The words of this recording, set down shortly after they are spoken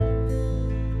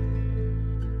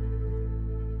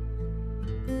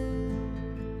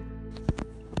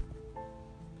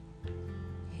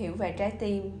về trái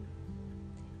tim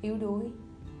yếu đuối.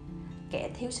 Kẻ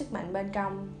thiếu sức mạnh bên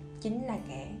trong chính là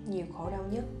kẻ nhiều khổ đau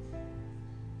nhất.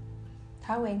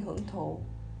 Thói quen hưởng thụ.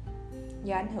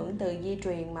 Do ảnh hưởng từ di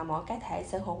truyền mà mỗi cá thể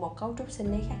sở hữu một cấu trúc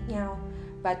sinh lý khác nhau,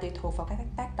 và tùy thuộc vào các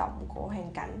tác động của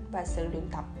hoàn cảnh và sự luyện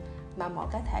tập mà mỗi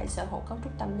cá thể sở hữu cấu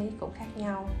trúc tâm lý cũng khác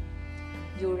nhau.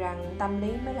 Dù rằng tâm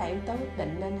lý mới là yếu tố quyết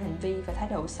định nên hành vi và thái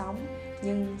độ sống,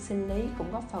 nhưng sinh lý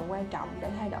cũng góp phần quan trọng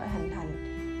để thay đổi hình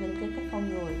thành nên tính cách con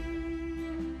người.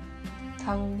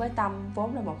 Thân với tâm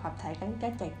vốn là một hợp thể gắn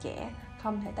kết chặt chẽ,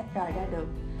 không thể tách rời ra được.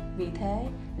 Vì thế,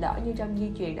 lỡ như trong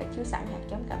di truyền đã chứa sẵn hạt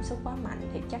giống cảm xúc quá mạnh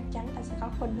thì chắc chắn ta sẽ có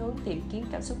khuynh hướng tìm kiếm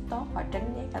cảm xúc tốt và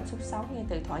tránh né cảm xúc xấu ngay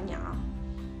từ thuở nhỏ.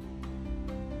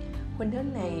 Khuynh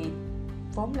hướng này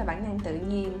vốn là bản năng tự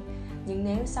nhiên, nhưng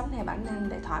nếu sống theo bản năng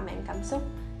để thỏa mãn cảm xúc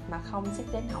mà không xét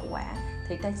đến hậu quả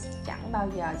thì ta chẳng bao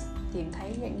giờ tìm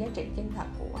thấy những giá trị chân thật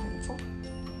của hạnh phúc.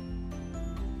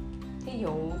 Ví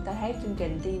dụ, ta thấy chương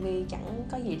trình TV chẳng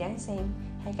có gì đáng xem,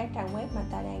 hay các trang web mà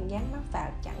ta đang dán mắt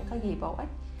vào chẳng có gì bổ ích,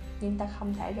 nhưng ta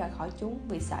không thể rời khỏi chúng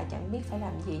vì sợ chẳng biết phải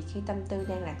làm gì khi tâm tư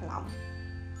đang lạc lõng.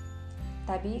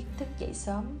 Ta biết thức dậy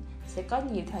sớm sẽ có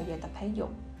nhiều thời giờ tập thể dục,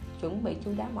 chuẩn bị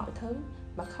chu đáo mọi thứ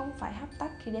mà không phải hấp tấp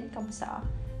khi đến công sở,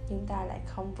 nhưng ta lại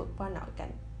không vượt qua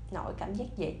nổi cảm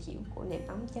giác dễ chịu của nệm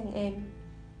ấm chân êm.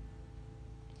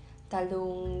 Ta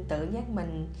luôn tự nhắc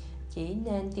mình chỉ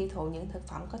nên tiêu thụ những thực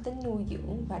phẩm có tính nuôi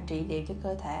dưỡng và trị liệu cho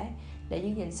cơ thể để giữ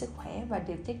gìn sức khỏe và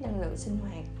điều tiết năng lượng sinh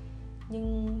hoạt,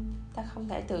 nhưng ta không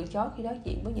thể từ chối khi đối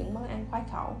diện với những món ăn khoái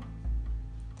khẩu.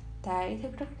 Ta ý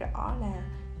thức rất rõ là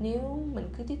nếu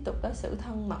mình cứ tiếp tục đối xử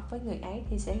thân mật với người ấy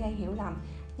thì sẽ gây hiểu lầm,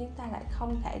 nhưng ta lại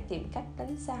không thể tìm cách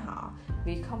tránh xa họ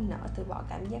vì không nỡ từ bỏ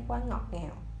cảm giác quá ngọt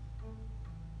ngào.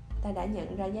 Ta đã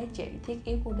nhận ra giá trị thiết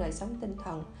yếu của đời sống tinh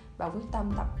thần và quyết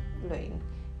tâm tập luyện,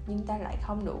 nhưng ta lại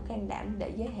không đủ can đảm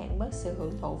để giới hạn bớt sự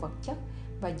hưởng thụ vật chất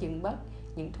và dừng bớt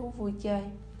những thú vui chơi.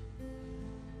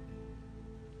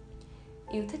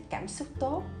 Yêu thích cảm xúc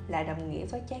tốt là đồng nghĩa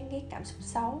với chán ghét cảm xúc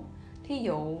xấu. Thí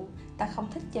dụ, ta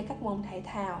không thích chơi các môn thể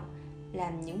thao,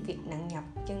 làm những việc nặng nhọc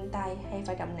chân tay hay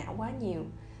phải động não quá nhiều.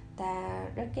 Ta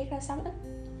rất ghét lối sống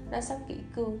lối sống kỷ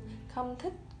cương, không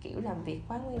thích kiểu làm việc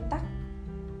quá nguyên tắc.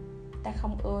 Ta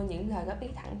không ưa những lời góp ý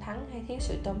thẳng thắn hay thiếu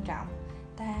sự tôn trọng.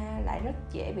 Ta lại rất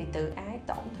dễ bị tự ái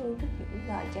tổn thương trước những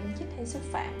lời châm chích hay xúc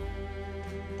phạm.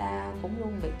 Ta cũng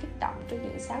luôn bị kích động trước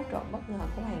những xáo trộn bất ngờ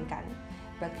của hoàn cảnh,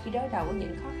 và khi đối đầu với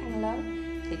những khó khăn lớn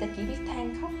thì ta chỉ biết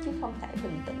than khóc chứ không thể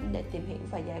bình tĩnh để tìm hiểu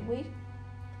và giải quyết.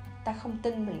 Ta không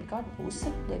tin mình có đủ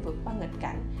sức để vượt qua nghịch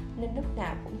cảnh, nên lúc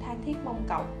nào cũng tha thiết mong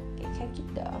cầu kẻ khác giúp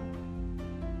đỡ.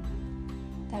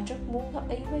 Ta rất muốn góp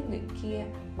ý với người kia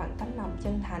bằng tấm lòng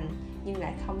chân thành, nhưng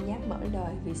lại không dám mở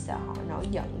lời vì sợ họ nổi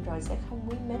giận rồi sẽ không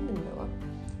quý mến mình nữa.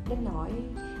 Đến nỗi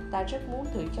ta rất muốn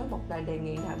từ chối một lời đề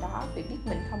nghị nào đó vì biết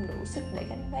mình không đủ sức để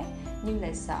gánh vác, nhưng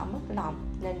lại sợ mất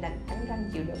lòng nên đành cắn răng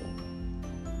chịu đựng.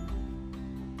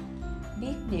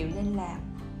 Biết điều nên làm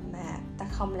mà ta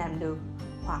không làm được,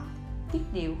 hoặc biết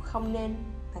điều không nên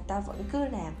mà ta vẫn cứ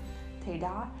làm, thì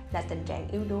đó là tình trạng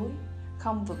yếu đuối,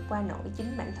 không vượt qua nổi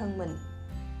chính bản thân mình.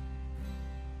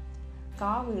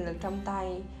 Có quyền lực trong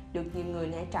tay, được nhiều người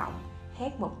nể trọng,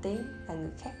 hét một tiếng là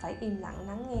người khác phải im lặng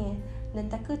lắng nghe, nên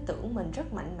ta cứ tưởng mình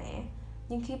rất mạnh mẽ.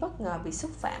 Nhưng khi bất ngờ bị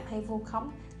xúc phạm hay vu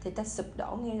khống thì ta sụp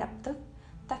đổ ngay lập tức.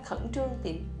 Ta khẩn trương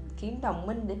tìm kiếm đồng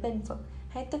minh để bên vực,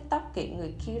 hay tức tốc kiện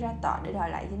người kia ra tòa để đòi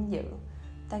lại danh dự.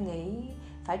 Ta nghĩ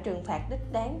phải trừng phạt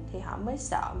đích đáng thì họ mới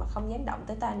sợ mà không dám động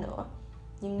tới ta nữa.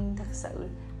 Nhưng thật sự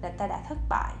là ta đã thất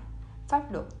bại.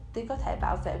 Pháp luật tuy có thể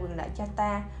bảo vệ quyền lợi cho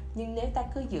ta, nhưng nếu ta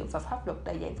cứ dựa vào pháp luật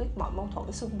để giải quyết mọi mâu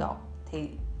thuẫn xung đột thì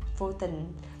vô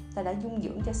tình ta đã dung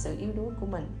dưỡng cho sự yếu đuối của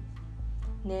mình.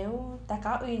 Nếu ta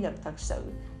có uy lực thật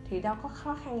sự thì đâu có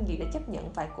khó khăn gì để chấp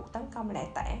nhận vài cuộc tấn công lẻ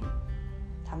tẻ.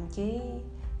 Thậm chí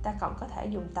ta còn có thể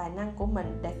dùng tài năng của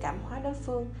mình để cảm hóa đối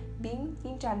phương, biến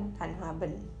chiến tranh thành hòa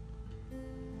bình.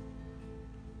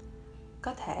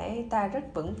 Có thể ta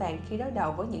rất vững vàng khi đối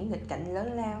đầu với những nghịch cảnh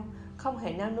lớn lao, không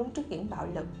hề nao núng trước những bạo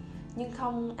lực, nhưng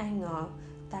không ai ngờ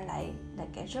ta lại là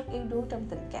kẻ rất yếu đuối trong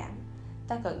tình cảm.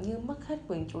 Ta gần như mất hết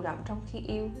quyền chủ động trong khi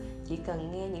yêu, chỉ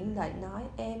cần nghe những lời nói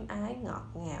êm ái ngọt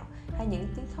ngào hay những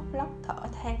tiếng khóc lóc thở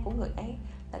than của người ấy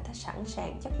là ta sẵn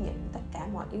sàng chấp nhận tất cả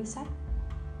mọi yêu sách.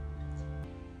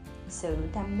 Sự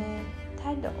đam mê,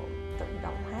 thái độ tự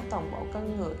động hóa toàn bộ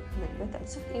con người mình với cảm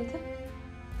xúc yêu thích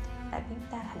đã biến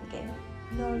ta thành kẻ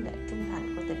nô lệ trung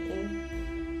thành của tình yêu.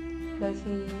 Đôi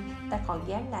khi ta còn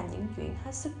dám làm những chuyện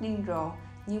hết sức điên rồ,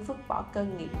 như vứt bỏ cơ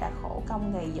nghiệp đã khổ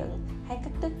công gầy dựng, hay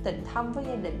cắt đứt tình thâm với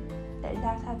gia đình để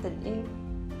lao theo tình yêu.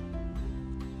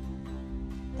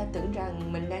 Ta tưởng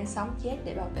rằng mình đang sống chết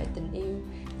để bảo vệ tình yêu,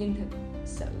 nhưng thực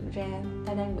sự ra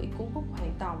ta đang bị cuốn hút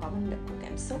hoàn toàn vào năng lực của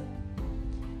cảm xúc.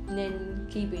 Nên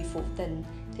khi bị phụ tình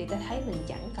thì ta thấy mình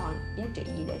chẳng còn giá trị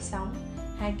gì để sống.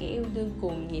 Hai kẻ yêu đương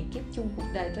cuồng nhiệt kiếp chung cuộc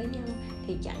đời với nhau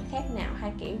thì chẳng khác nào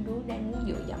hai kẻ yếu đuối đang muốn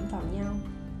dựa dẫm vào nhau.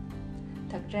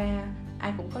 Thật ra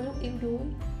ai cũng có lúc yếu đuối.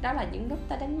 Đó là những lúc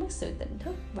ta đánh mất sự tỉnh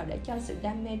thức và để cho sự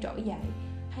đam mê trỗi dậy,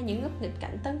 hay những lúc nghịch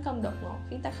cảnh tấn công đột ngột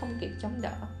khiến ta không kịp chống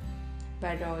đỡ.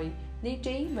 Và rồi lý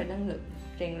trí và năng lực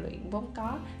rèn luyện vốn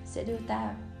có sẽ đưa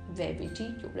ta về vị trí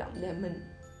chủ động đời mình.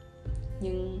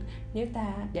 Nhưng nếu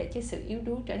ta để cho sự yếu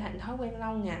đuối trở thành thói quen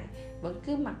lâu ngày, vẫn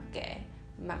cứ mặc kệ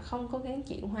mà không cố gắng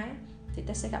chuyển hóa, thì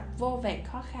ta sẽ gặp vô vàn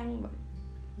khó khăn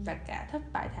và cả thất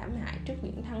bại thảm hại trước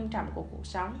những thăng trầm của cuộc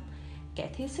sống.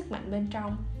 Kẻ thiếu sức mạnh bên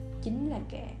trong chính là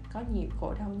kẻ có nhiều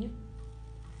khổ đau nhất.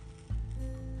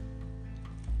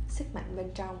 Sức mạnh bên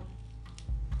trong.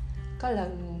 Có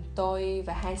lần tôi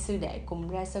và hai sư đệ cùng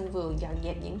ra sân vườn dọn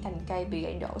dẹp những cành cây bị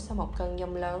gãy đổ sau một cơn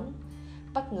giông lớn.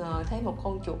 Bất ngờ thấy một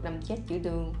con chuột nằm chết giữa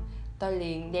đường. Tôi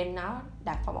liền đem nó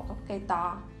đặt vào một gốc cây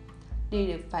to. Đi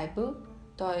được vài bước,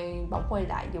 tôi bỗng quay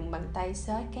lại dùng bàn tay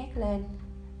xới cát lên,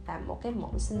 làm một cái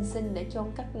mộ xinh xinh để chôn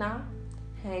cất nó.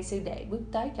 Hai sư đệ bước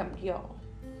tới trầm trồ: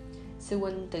 "Sư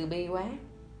huynh từ bi quá."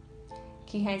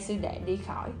 Khi hai sư đệ đi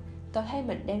khỏi, tôi thấy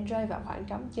mình đang rơi vào khoảng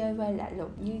trống chơi vơi lạ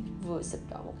lùng, như vừa sụp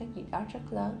đổ một cái gì đó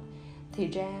rất lớn. Thì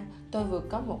ra tôi vừa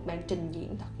có một màn trình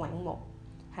diễn thật ngoạn mục.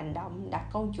 Hành động đặt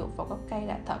con chuột vào gốc cây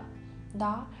là thật,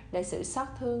 đó là sự xót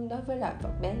thương đối với loài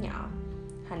vật bé nhỏ.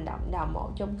 Hành động đào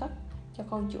mộ chôn cất cho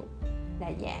con chuột là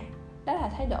giả, đó là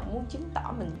thái độ muốn chứng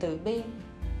tỏ mình từ bi,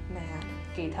 mà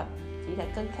kỳ thật chỉ là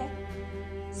cơn khát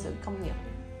sự công nhận.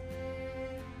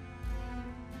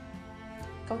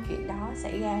 Câu chuyện đó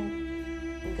xảy ra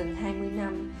gần 20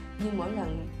 năm, nhưng mỗi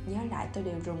lần nhớ lại tôi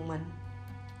đều rùng mình.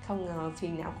 Không ngờ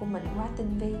phiền não của mình quá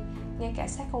tinh vi, ngay cả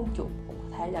xác con chuột cũng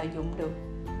có thể lợi dụng được.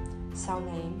 Sau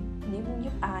này nếu muốn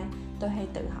giúp ai, tôi hay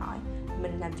tự hỏi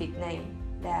mình làm việc này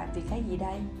là vì cái gì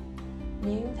đây.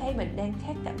 Nếu thấy mình đang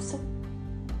khát cảm xúc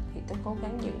thì tôi cố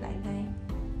gắng dừng lại ngay.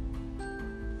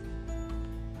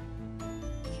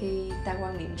 Khi ta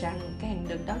quan niệm rằng càng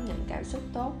được đón nhận cảm xúc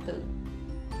tốt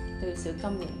từ sự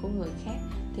công nhận của người khác,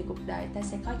 thì cuộc đời ta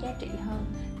sẽ có giá trị hơn,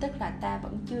 tức là ta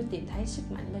vẫn chưa tìm thấy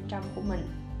sức mạnh bên trong của mình.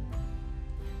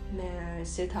 Mà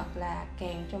sự thật là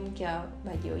càng trông chờ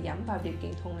và dựa dẫm vào điều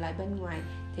kiện thuận lợi bên ngoài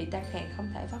thì ta càng không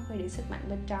thể phát huy được sức mạnh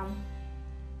bên trong.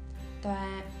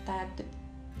 Ta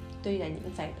tuy là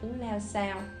những phản ứng lao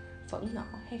xao, phẫn nộ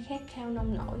hay khát khao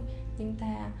nông nổi, nhưng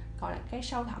ta còn là cái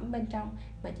sâu thẳm bên trong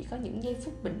mà chỉ có những giây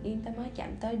phút bình yên ta mới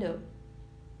chạm tới được.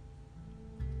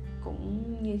 Cũng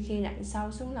như khi lặn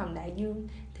sâu xuống lòng đại dương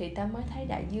thì ta mới thấy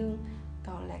đại dương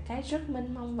còn là cái rất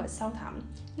mênh mông và sâu thẳm,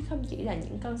 chứ không chỉ là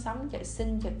những cơn sóng chợt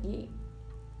sinh chợt diệt.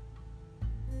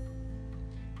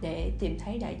 Để tìm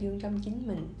thấy đại dương trong chính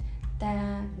mình,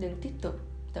 ta đừng tiếp tục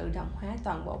tự động hóa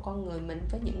toàn bộ con người mình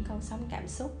với những con sóng cảm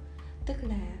xúc. Tức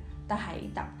là ta hãy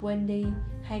tập quên đi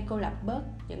hay cô lập bớt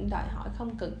những đòi hỏi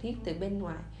không cần thiết từ bên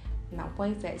ngoài, mà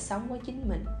quay về sống với chính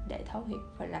mình để thấu hiểu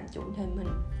và làm chủ đời mình.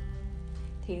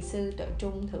 Thiền sư Tuệ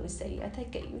Trung Thượng Sĩ ở thế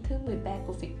kỷ thứ 13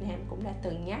 của Việt Nam cũng đã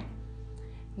từng nhắc: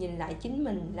 nhìn lại chính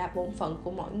mình là bổn phận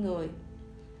của mỗi người,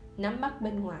 nắm bắt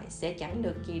bên ngoài sẽ chẳng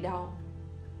được gì đâu.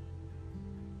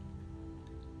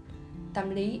 Tâm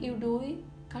lý yếu đuối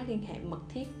có liên hệ mật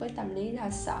thiết với tâm lý lo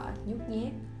sợ, nhút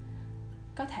nhát.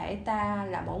 Có thể ta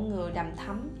là mẫu người đằm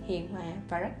thắm, hiền hòa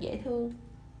và rất dễ thương.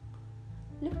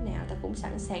 Lúc nào ta cũng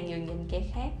sẵn sàng nhường nhịn kẻ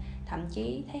khác, thậm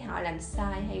chí thấy họ làm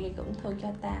sai hay gây tổn thương cho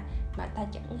ta mà ta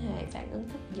chẳng hề phản ứng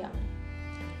tức giận.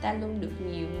 Ta luôn được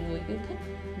nhiều người yêu thích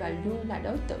và luôn là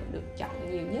đối tượng được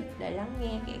chọn nhiều nhất để lắng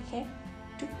nghe kẻ khác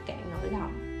trút cạn nỗi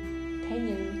lòng. Thế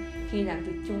nhưng khi làm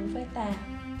việc chung với ta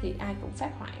thì ai cũng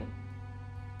phát hoảng.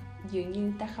 Dường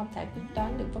như ta không thể quyết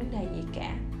đoán được vấn đề gì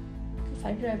cả, cứ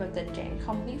phải rơi vào tình trạng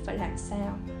không biết phải làm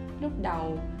sao. Lúc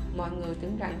đầu mọi người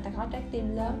tưởng rằng ta có trái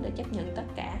tim lớn để chấp nhận tất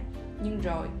cả, nhưng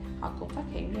rồi họ cũng phát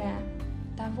hiện ra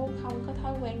ta vốn không có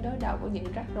thói quen đối đầu với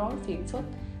những rắc rối phiền phức.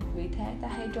 Vì thế ta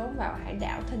hay trốn vào hải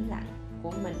đảo thinh lặng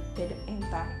của mình để được an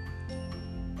toàn.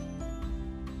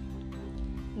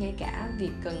 Ngay cả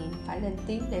việc cần phải lên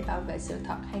tiếng để bảo vệ sự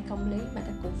thật hay công lý mà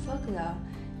ta cũng phớt lờ,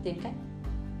 tìm cách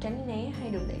tránh né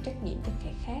hay đùn đẩy trách nhiệm cho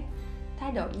kẻ khác.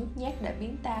 Thái độ nhút nhát đã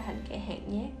biến ta thành kẻ hèn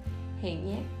nhát. Hèn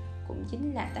nhát cũng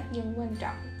chính là tác nhân quan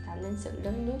trọng tạo nên sự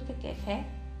lấn lướt với kẻ khác.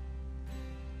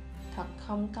 Thật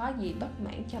không có gì bất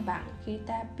mãn cho bằng khi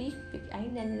ta biết việc ấy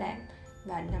nên làm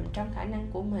và nằm trong khả năng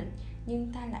của mình,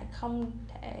 nhưng ta lại không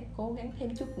thể cố gắng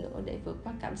thêm chút nữa để vượt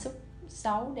qua cảm xúc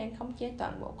xấu đang khống chế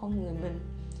toàn bộ con người mình.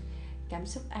 Cảm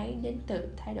xúc ấy đến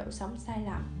từ thái độ sống sai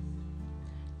lầm.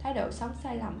 Thái độ sống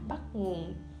sai lầm bắt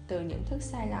nguồn từ nhận thức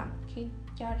sai lầm khi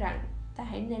cho rằng ta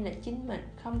hãy nên là chính mình,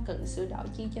 không cần sửa đổi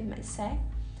chi cho mạt sát.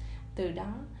 Từ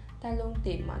đó, ta luôn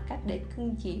tìm mọi cách để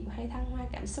cưng chiều hay thăng hoa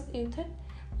cảm xúc yêu thích.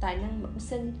 Tài năng bẩm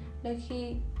sinh đôi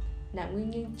khi là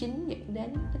nguyên nhân chính dẫn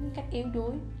đến tính cách yếu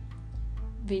đuối.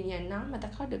 Vì nhờ nó mà ta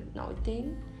có được nổi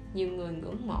tiếng, nhiều người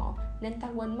ngưỡng mộ, nên ta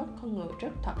quên mất con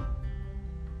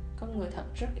người thật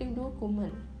rất yếu đuối của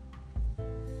mình.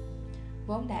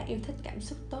 Vốn đã yêu thích cảm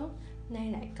xúc tốt,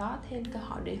 nay lại có thêm cơ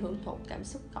hội để hưởng thụ cảm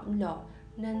xúc khổng lồ,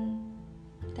 nên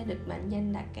ta được mệnh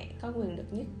danh là kẻ có quyền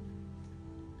lực nhất.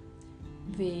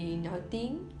 Vì nổi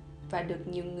tiếng và được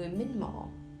nhiều người mến mộ,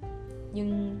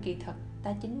 nhưng kỳ thực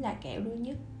ta chính là kẻ yếu đuối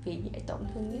nhất, vì dễ tổn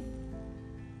thương nhất.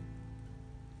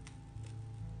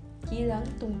 Chí lớn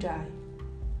tung trời.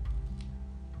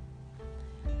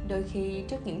 Đôi khi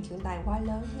trước những chuyện tài quá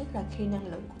lớn, nhất là khi năng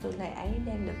lượng của tượng đài ấy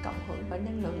đang được cộng hưởng bởi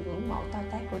năng lượng ngưỡng mộ to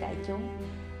tát của đại chúng,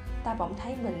 ta bỗng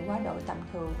thấy mình quá độ tầm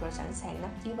thường rồi sẵn sàng nấp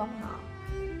dưới bóng họ.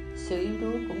 Sự yếu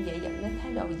đuối cũng dễ dẫn đến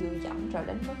thái độ dựa dẫm rồi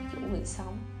đánh mất chủ quyền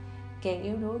sống. Càng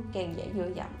yếu đuối càng dễ dựa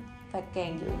dẫm, và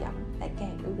càng dựa dẫm lại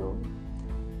càng yếu đuối.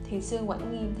 Thiền sư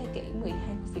Quảng Nghiêm thế kỷ 12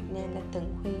 của Việt Nam đã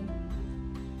từng khuyên: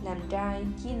 làm trai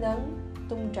chí lớn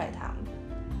tung trời thẳm,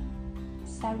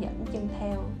 sao dẫn chân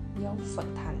theo dấu Phật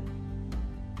thành.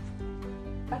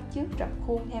 Bắt chước rập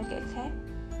khuôn theo kẻ khác,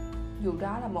 dù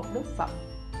đó là một đức Phật,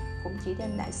 cũng chỉ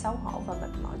đem lại xấu hổ và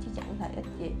mệt mỏi chứ chẳng lợi ích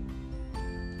gì.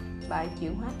 Vậy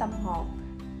chuyển hóa tâm hồn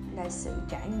là sự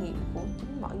trải nghiệm của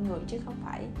chính mỗi người, chứ không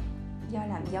phải do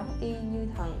làm giống y như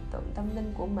thần tượng tâm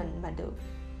linh của mình mà được.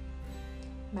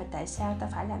 Mà tại sao ta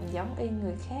phải làm giống y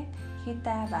người khác khi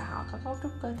ta và họ có cấu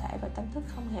trúc cơ thể và tâm thức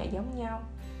không hề giống nhau?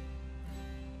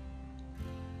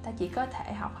 Ta chỉ có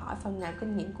thể học hỏi phần nào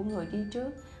kinh nghiệm của người đi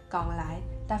trước, còn lại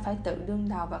ta phải tự đương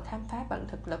đầu và khám phá bằng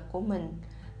thực lực của mình.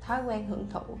 Thói quen hưởng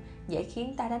thụ dễ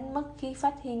khiến ta đánh mất khí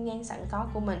phách hiên ngang sẵn có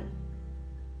của mình.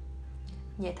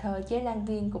 Nhà thơ Chế Lan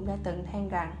Viên cũng đã từng than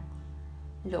rằng: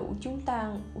 lũ chúng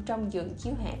ta trong giường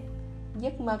chiếu hạt,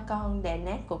 giấc mơ con đè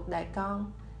nát cuộc đời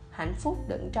con. Hạnh phúc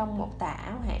đựng trong một tà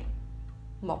áo hạt,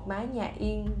 một mái nhà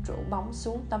yên rủ bóng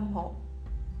xuống tâm hồn.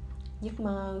 Giấc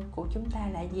mơ của chúng ta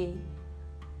là gì?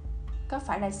 Có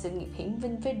phải là sự nghiệp hiển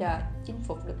vinh với đời, chinh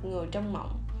phục được người trong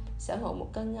mộng, sở hữu một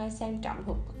cơ ngơi sang trọng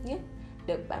thuộc bậc nhất,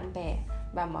 được bạn bè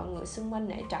và mọi người xung quanh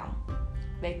nể trọng?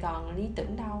 Vậy còn lý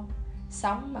tưởng đâu?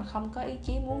 Sống mà không có ý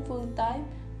chí muốn vươn tới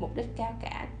mục đích cao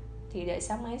cả thì đời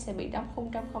sống ấy sẽ bị đóng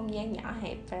khung trong không gian nhỏ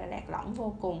hẹp và lạc lõng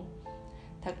vô cùng.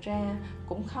 Thật ra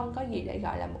cũng không có gì để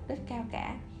gọi là mục đích cao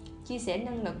cả. Chia sẻ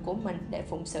năng lực của mình để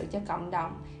phụng sự cho cộng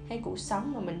đồng hay cuộc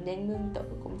sống mà mình đang nương tựa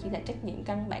cũng chỉ là trách nhiệm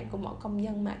căn bản của mỗi công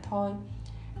dân mà thôi.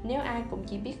 Nếu ai cũng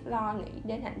chỉ biết lo nghĩ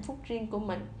đến hạnh phúc riêng của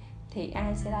mình thì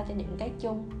ai sẽ lo cho những cái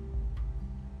chung?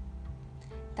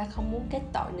 Ta không muốn kết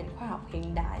tội nền khoa học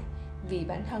hiện đại, vì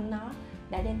bản thân nó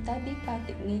đã đem tới biết bao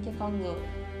tiện nghi cho con người.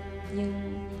 Nhưng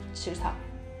sự thật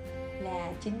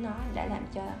là chính nó đã làm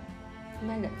cho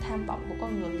ma lực tham vọng của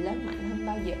con người lớn mạnh hơn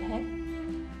bao giờ hết.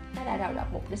 Nó đã đầu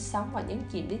độc mục đích sống và nhấn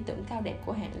chìm lý tưởng cao đẹp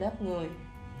của hàng lớp người.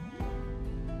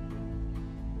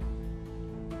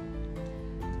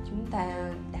 Chúng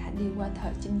ta đã đi qua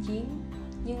thời chinh chiến,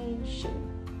 nhưng sự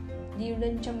điêu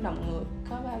linh trong lòng người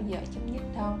có bao giờ chấm dứt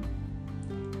đâu.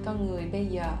 Con người bây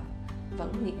giờ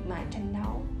vẫn miệt mài tranh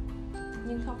đấu,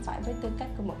 nhưng không phải với tư cách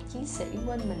của một chiến sĩ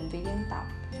quên mình vì dân tộc.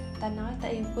 Ta nói ta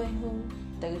yêu quê hương,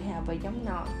 tự hào về giống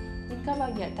nòi, nhưng có bao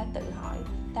giờ ta tự hỏi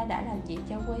ta đã làm gì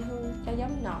cho quê hương, cho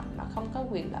giống nòi mà không có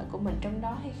quyền lợi của mình trong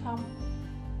đó hay không?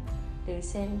 Đừng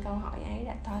xem câu hỏi ấy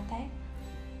là to tát.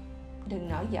 Đừng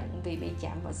nổi giận vì bị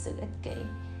chạm vào sự ích kỷ.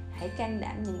 Hãy can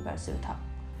đảm nhìn vào sự thật.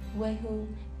 Quê hương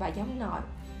và giống nòi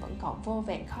vẫn còn vô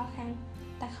vàn khó khăn.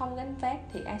 Ta không gánh vác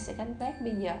thì ai sẽ gánh vác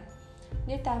bây giờ?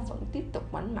 Nếu ta vẫn tiếp tục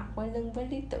ngoảnh mặt quay lưng với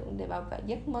lý tưởng để bảo vệ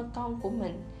giấc mơ con của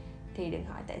mình, thì đừng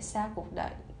hỏi tại sao cuộc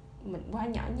đời mình quá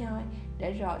nhỏ nhoi,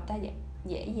 để rồi ta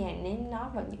dễ dàng ném nó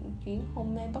vào những chuyến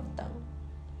hôn mê bất tận.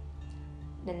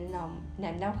 Đành lòng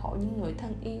làm đau khổ những người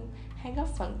thân yêu, hay góp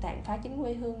phần tàn phá chính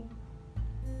quê hương,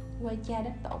 quê cha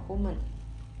đất tổ của mình.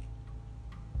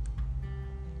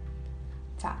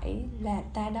 Phải là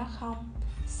ta đó không?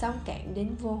 Sóng cạn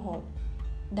đến vô hồn.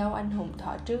 Đâu anh hùng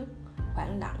thọ trước,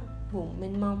 khoảng lặng vùng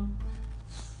mênh mông.